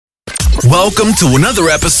Welcome to another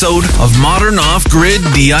episode of Modern Off-Grid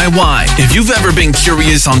DIY. If you've ever been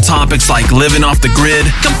curious on topics like living off the grid,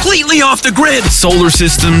 completely off the grid, solar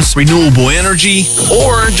systems, renewable energy,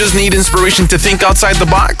 or just need inspiration to think outside the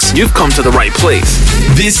box, you've come to the right place.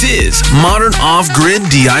 This is Modern Off-Grid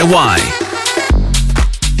DIY.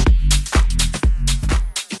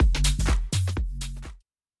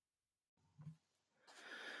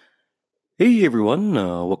 Hey everyone,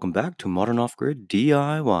 welcome back to Modern Off-Grid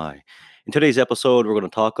DIY. In today's episode, we're going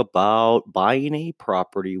to talk about buying a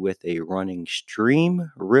property with a running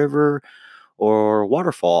stream, river, or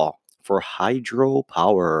waterfall for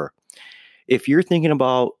hydropower. If you're thinking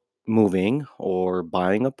about moving or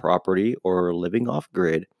buying a property or living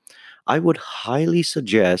off-grid, I would highly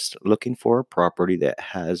suggest looking for a property that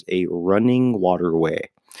has a running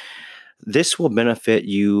waterway. This will benefit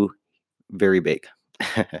you very big.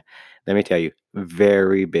 Let me tell you,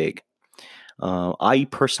 very big. I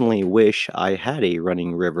personally wish I had a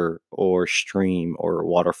running river or stream or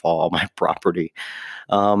waterfall on my property.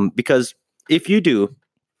 Because if you do,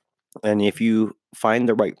 and if you find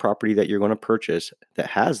the right property that you're going to purchase that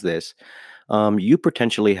has this, you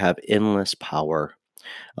potentially have endless power.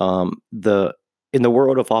 In the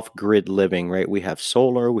world of off-grid living, right, we have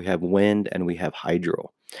solar, we have wind, and we have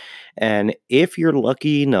hydro. And if you're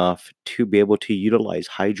lucky enough to be able to utilize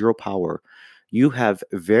hydropower, you have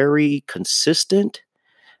very consistent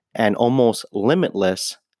and almost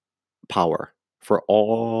limitless power for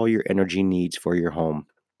all your energy needs for your home.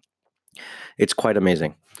 It's quite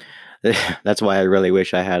amazing. That's why I really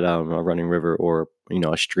wish I had a running river or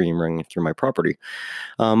a stream running through my property.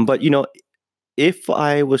 But if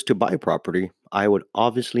I was to buy property, I would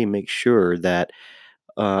obviously make sure that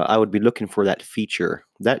I would be looking for that feature.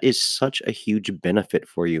 That is such a huge benefit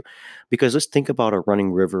for you, because let's think about a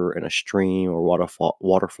running river and a stream or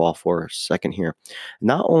waterfall for a second here.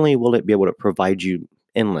 Not only will it be able to provide you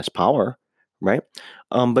endless power, right?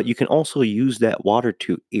 But you can also use that water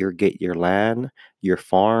to irrigate your land, your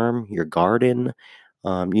farm, your garden.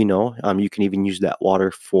 You can even use that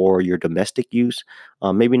water for your domestic use.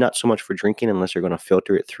 Maybe not so much for drinking unless you're going to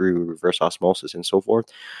filter it through reverse osmosis and so forth.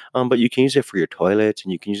 But you can use it for your toilets,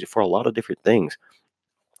 and you can use it for a lot of different things.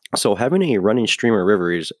 So having a running stream or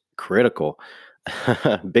river is critical,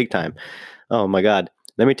 big time. Oh my God.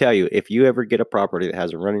 Let me tell you, if you ever get a property that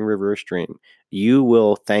has a running river or stream, you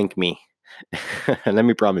will thank me. Let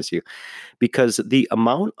me promise you, because the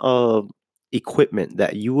amount of equipment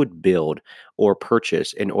that you would build or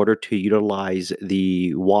purchase in order to utilize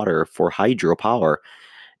the water for hydropower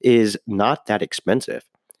is not that expensive.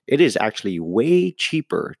 It is actually way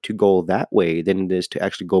cheaper to go that way than it is to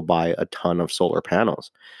actually go buy a ton of solar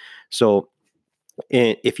panels. So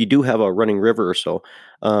if you do have a running river or so,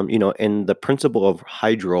 and the principle of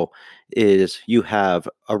hydro is you have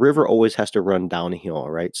a river always has to run downhill,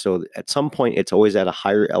 right? So at some point, it's always at a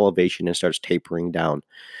higher elevation and starts tapering down.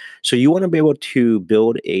 So you want to be able to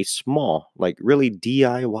build a small, like really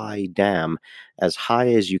DIY dam as high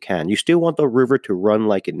as you can. You still want the river to run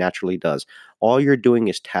like it naturally does. All you're doing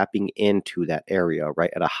is tapping into that area,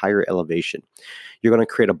 right, at a higher elevation. You're going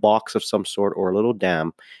to create a box of some sort or a little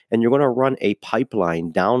dam, and you're going to run a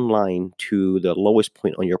pipeline downline to the lowest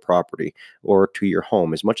point on your property or to your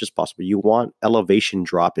home as much as possible. You want elevation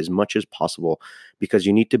drop as much as possible because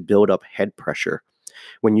you need to build up head pressure.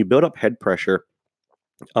 When you build up head pressure,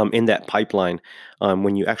 in that pipeline,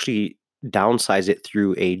 when you actually downsize it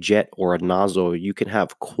through a jet or a nozzle, you can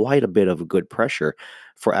have quite a bit of good pressure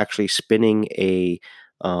for actually spinning a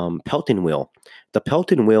Pelton wheel. The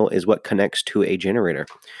Pelton wheel is what connects to a generator.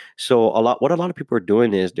 So what a lot of people are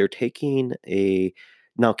doing is they're taking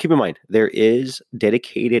now keep in mind, there is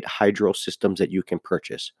dedicated hydro systems that you can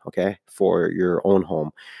purchase, okay, for your own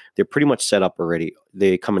home. They're pretty much set up already.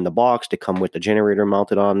 They come in the box. They come with the generator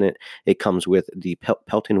mounted on it. It comes with the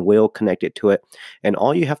Pelton wheel connected to it. And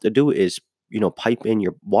all you have to do is, pipe in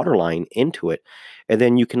your water line into it. And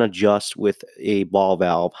then you can adjust with a ball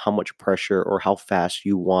valve how much pressure or how fast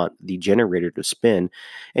you want the generator to spin.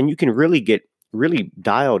 And you can really get really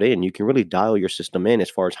dialed in. You can really dial your system in as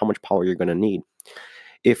far as how much power you're going to need.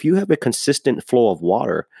 If you have a consistent flow of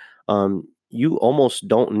water, you almost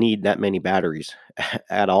don't need that many batteries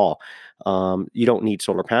at all. You don't need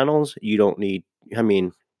solar panels. You don't need,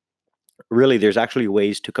 really, there's actually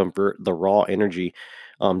ways to convert the raw energy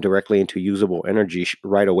directly into usable energy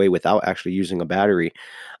right away without actually using a battery.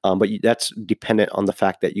 But that's dependent on the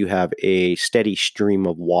fact that you have a steady stream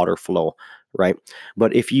of water flow right?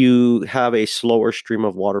 But if you have a slower stream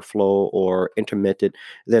of water flow or intermittent,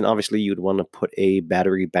 then obviously you'd want to put a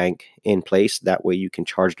battery bank in place. That way you can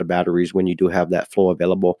charge the batteries when you do have that flow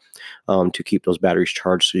available, to keep those batteries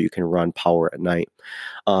charged so you can run power at night.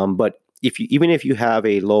 But even if you have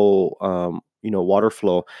a low water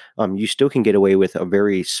flow, you still can get away with a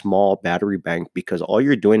very small battery bank, because all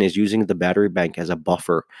you're doing is using the battery bank as a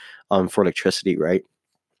buffer for electricity, right?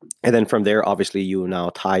 And then from there, obviously, you now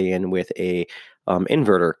tie in with a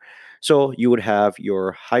inverter. So you would have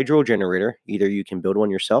your hydro generator. Either you can build one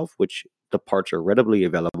yourself, which the parts are readily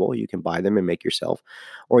available. You can buy them and make yourself,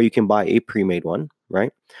 or you can buy a pre-made one,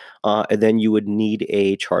 right? And then you would need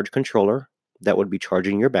a charge controller that would be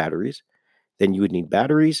charging your batteries. Then you would need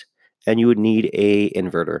batteries, and you would need a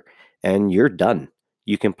inverter, and you're done.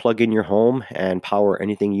 You can plug in your home and power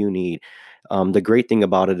anything you need. The great thing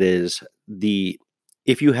about it is, the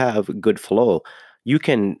if you have good flow, you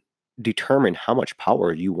can determine how much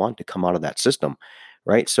power you want to come out of that system,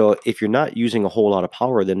 right? So if you're not using a whole lot of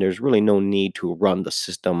power, then there's really no need to run the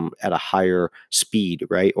system at a higher speed,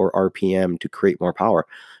 right, or RPM to create more power.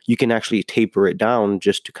 You can actually taper it down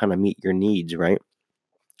just to kind of meet your needs, right?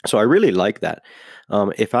 So I really like that.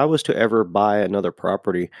 If I was to ever buy another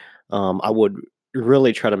property, I would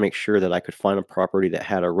really try to make sure that I could find a property that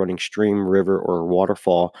had a running stream, river, or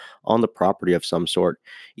waterfall on the property of some sort.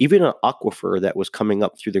 Even an aquifer that was coming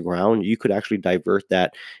up through the ground, you could actually divert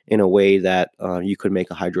that in a way that you could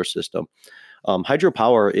make a hydro system.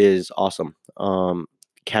 Hydropower is awesome.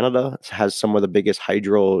 Canada has some of the biggest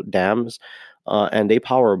hydro dams, and they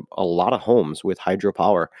power a lot of homes with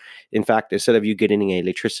hydropower. In fact, instead of you getting an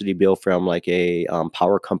electricity bill from like a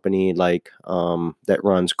power company that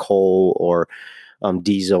runs coal or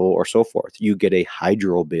diesel or so forth, you get a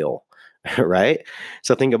hydro bill. Right?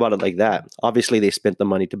 So think about it like that. Obviously, they spent the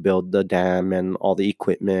money to build the dam and all the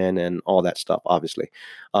equipment and all that stuff, obviously.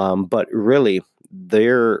 But really,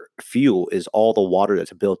 their fuel is all the water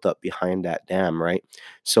that's built up behind that dam, right?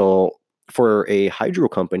 So for a hydro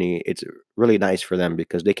company, it's really nice for them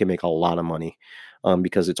because they can make a lot of money,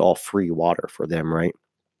 because it's all free water for them, right?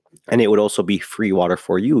 And it would also be free water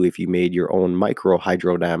for you if you made your own micro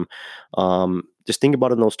hydro dam. Just think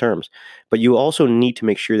about it in those terms. But you also need to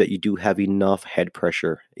make sure that you do have enough head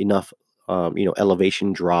pressure, enough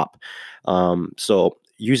elevation drop. So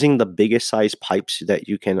using the biggest size pipes that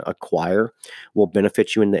you can acquire will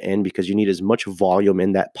benefit you in the end, because you need as much volume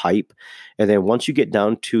in that pipe. And then once you get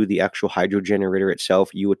down to the actual hydro generator itself,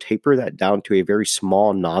 you would taper that down to a very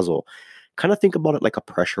small nozzle. Kind of think about it like a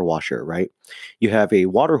pressure washer, right? You have a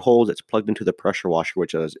water hose that's plugged into the pressure washer,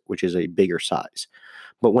 which is a bigger size.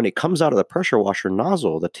 But when it comes out of the pressure washer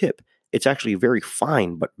nozzle, the tip, it's actually very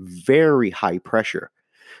fine but very high pressure.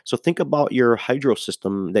 So think about your hydro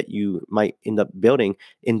system that you might end up building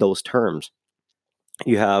in those terms.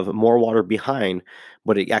 You have more water behind,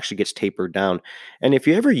 but it actually gets tapered down. And if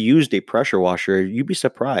you ever used a pressure washer, you'd be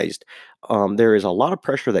surprised. There is a lot of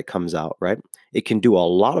pressure that comes out, right? It can do a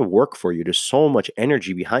lot of work for you. There's so much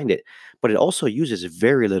energy behind it, but it also uses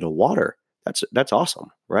very little water. That's awesome,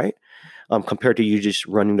 right? Compared to you just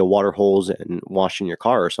running the water hose and washing your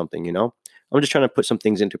car or something, I'm just trying to put some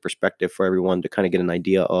things into perspective for everyone to kind of get an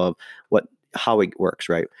idea of how it works,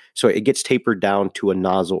 right? So it gets tapered down to a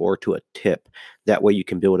nozzle or to a tip. That way you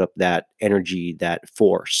can build up that energy, that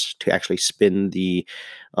force to actually spin the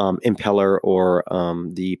impeller or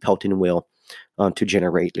the Pelton wheel to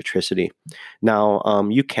generate electricity. Now,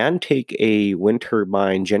 you can take a wind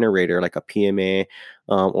turbine generator like a PMA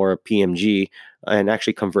or a PMG and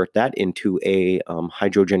actually convert that into a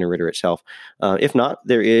hydro generator itself. If not,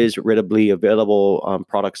 there is readily available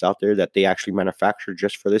products out there that they actually manufacture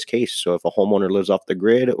just for this case. So if a homeowner lives off the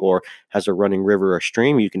grid or has a running river or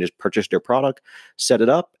stream, you can just purchase their product, set it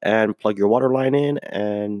up, and plug your water line in.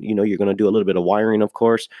 And you're going to do a little bit of wiring, of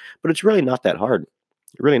course, but it's really not that hard.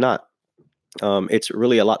 Really not. It's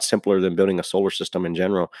really a lot simpler than building a solar system in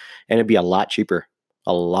general, and it'd be a lot cheaper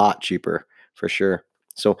for sure.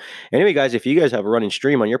 So anyway, guys, if you guys have a running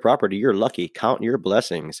stream on your property, you're lucky. Count your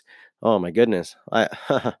blessings. Oh my goodness. I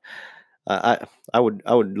would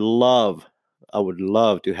love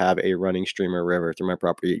to have a running stream or river through my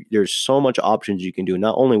property. There's so much options you can do,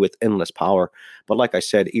 not only with endless power, but like I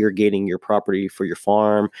said, irrigating your property for your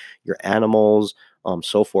farm, your animals,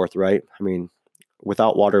 so forth, right? I mean,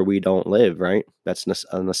 without water, we don't live, right? That's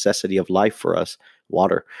a necessity of life for us,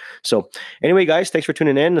 water. So anyway, guys, thanks for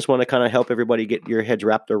tuning in. Just want to kind of help everybody get your heads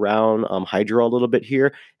wrapped around hydro a little bit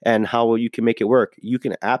here and how you can make it work. You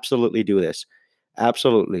can absolutely do this.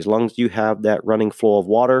 Absolutely. As long as you have that running flow of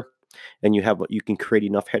water and you can create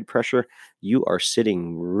enough head pressure, you are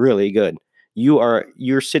sitting really good.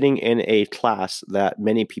 you're sitting in a class that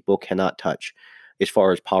many people cannot touch as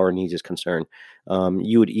far as power needs is concerned.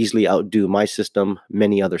 You would easily outdo my system,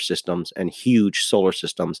 many other systems, and huge solar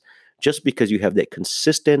systems just because you have that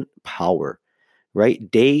consistent power, right?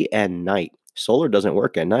 Day and night. Solar doesn't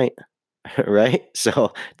work at night, right?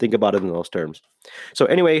 So think about it in those terms. So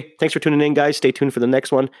anyway, thanks for tuning in, guys. Stay tuned for the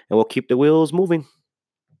next one, and we'll keep the wheels moving.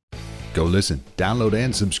 Go listen, download,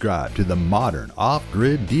 and subscribe to the Modern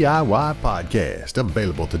Off-Grid DIY podcast,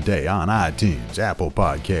 available today on iTunes, Apple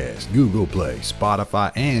Podcasts, Google Play,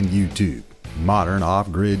 Spotify, and YouTube. Modern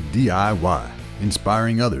Off-Grid DIY,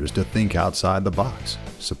 inspiring others to think outside the box.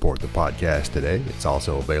 Support the podcast today. It's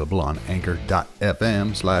also available on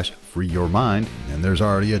anchor.fm/freeyourmind, and there's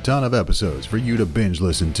already a ton of episodes for you to binge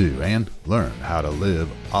listen to and learn how to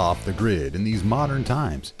live off the grid in these modern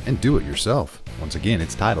times and do it yourself. Once again,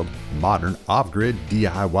 it's titled Modern Off-Grid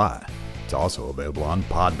DIY. It's also available on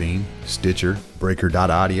Podbean, Stitcher,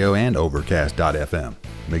 Breaker.audio, and Overcast.fm.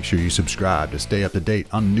 Make sure you subscribe to stay up to date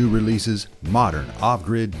on new releases. Modern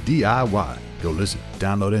Off-Grid DIY. Go listen,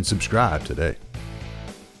 download, and subscribe today.